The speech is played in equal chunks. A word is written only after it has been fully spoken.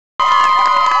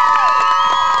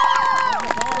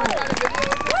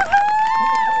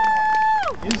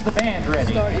Is the band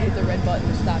ready? Start, hit the red button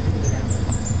to stop.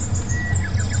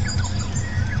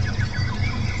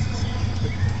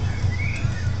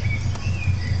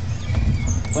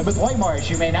 Plymouth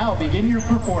Whitemarsh, you may now begin your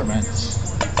performance.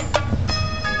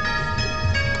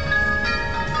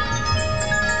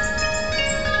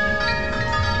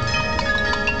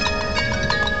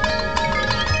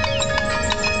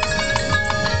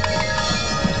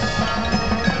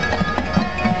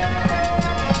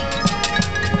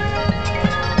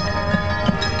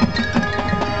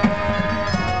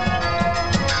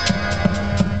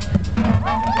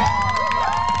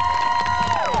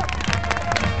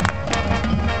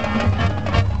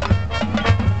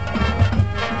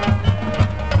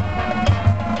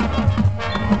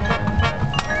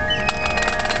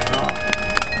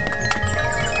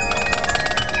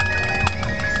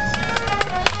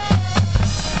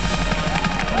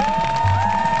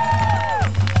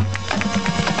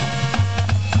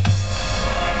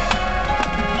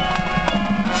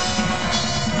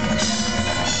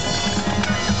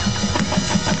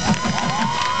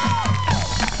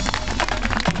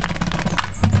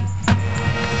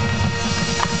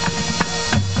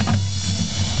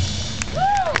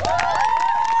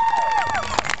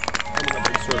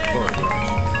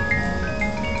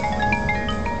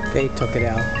 They took it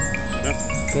out.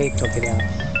 Yeah. They took it out.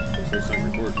 It's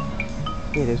on record.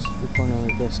 It is recording on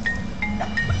the disc.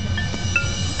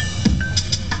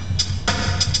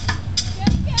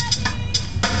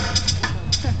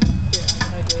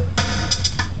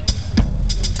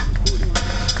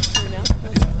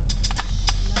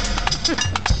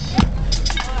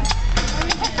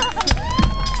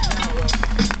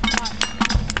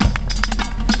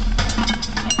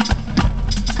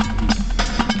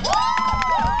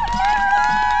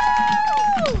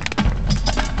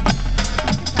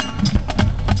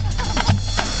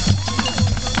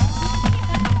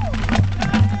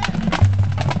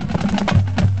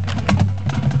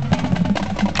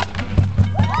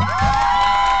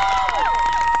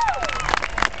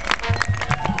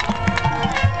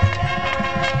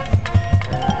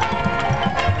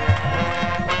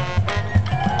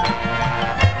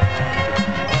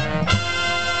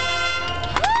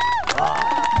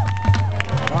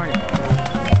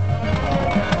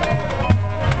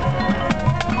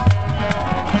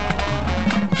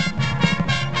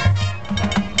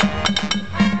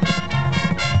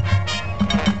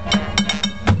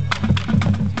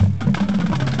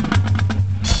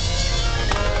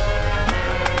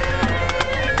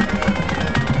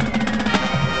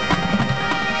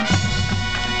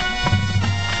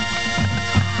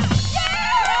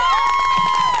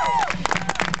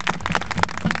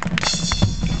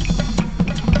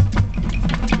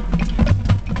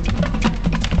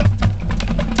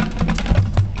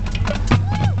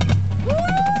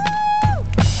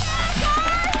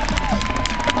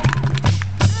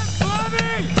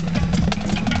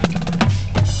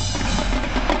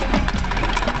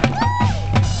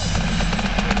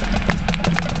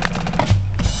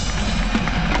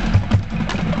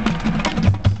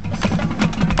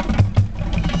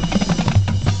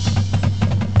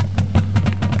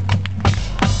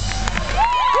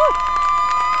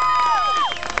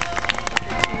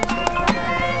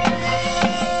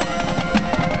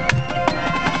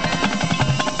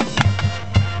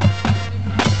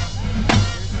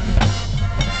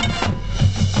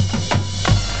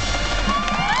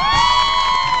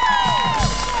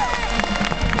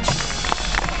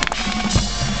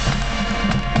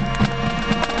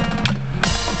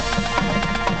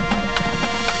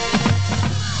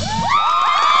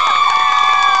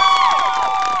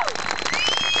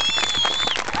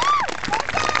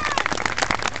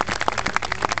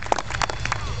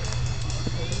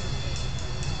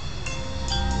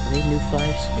 Are they new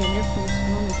flags? Yeah, they're from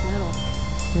Colonials metal.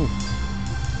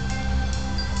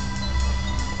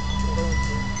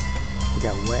 They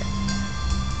got wet.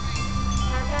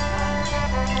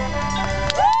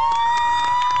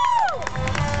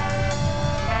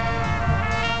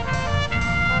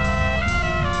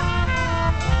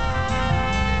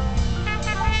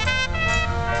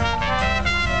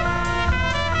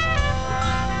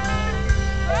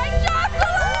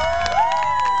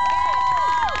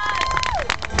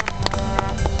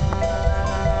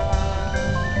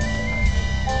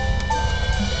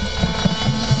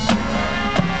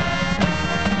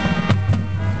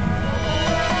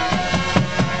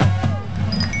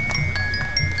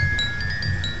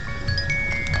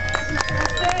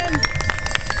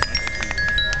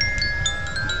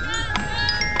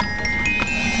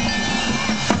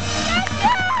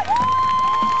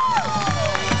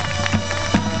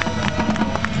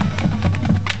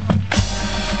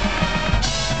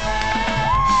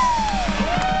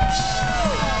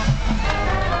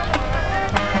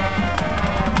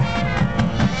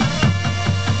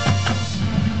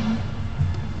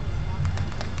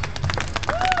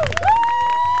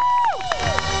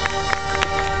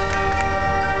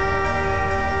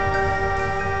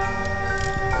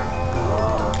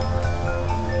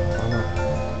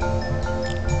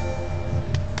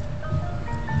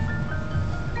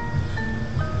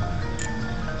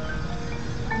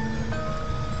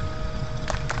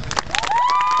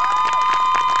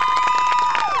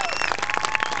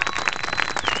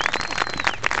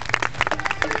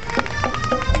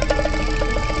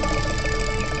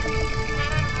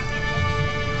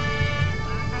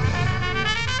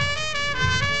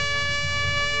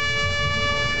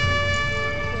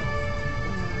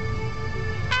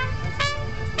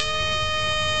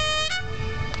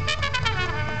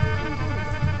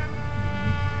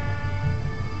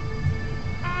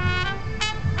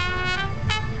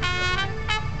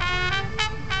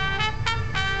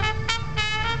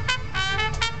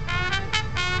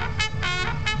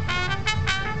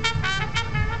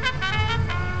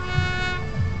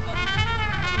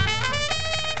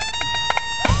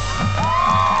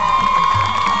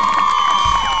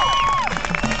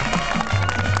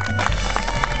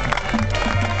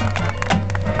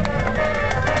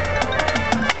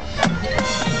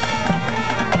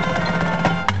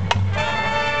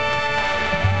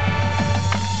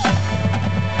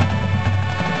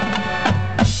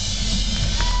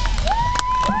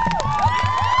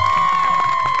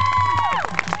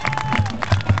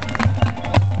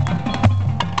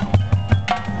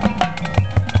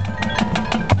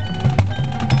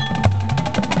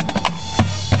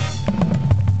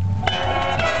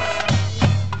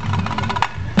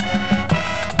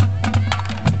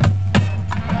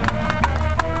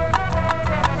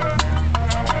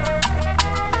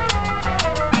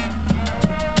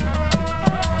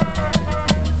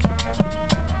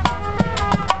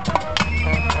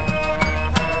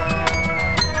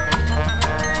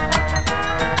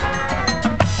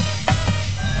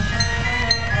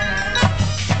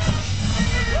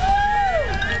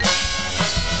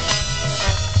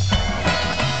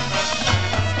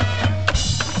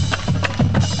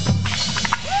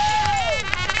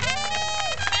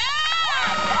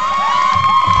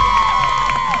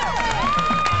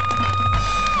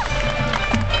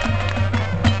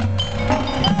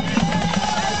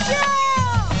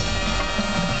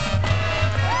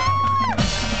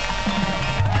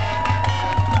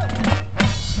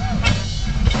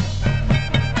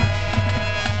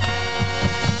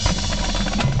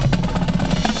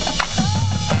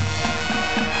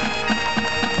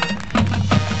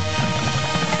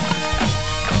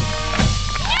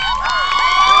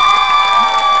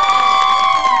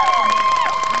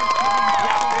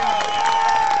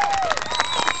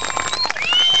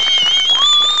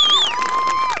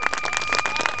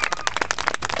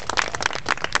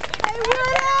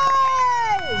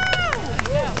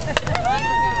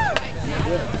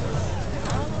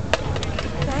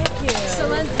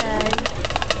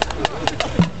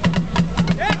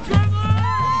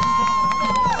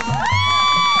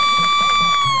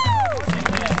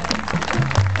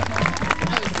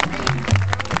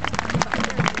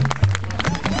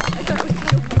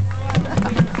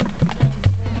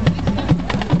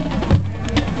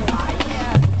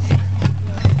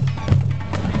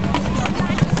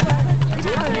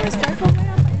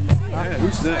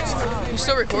 Who's next? You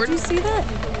still recording? Did you see that?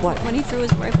 What? When he threw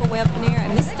his rifle way up in the air,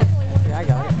 I missed it. Yeah, I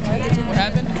got it. What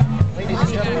happened?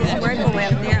 His rifle way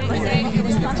up there. It looked like he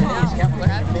was knocking it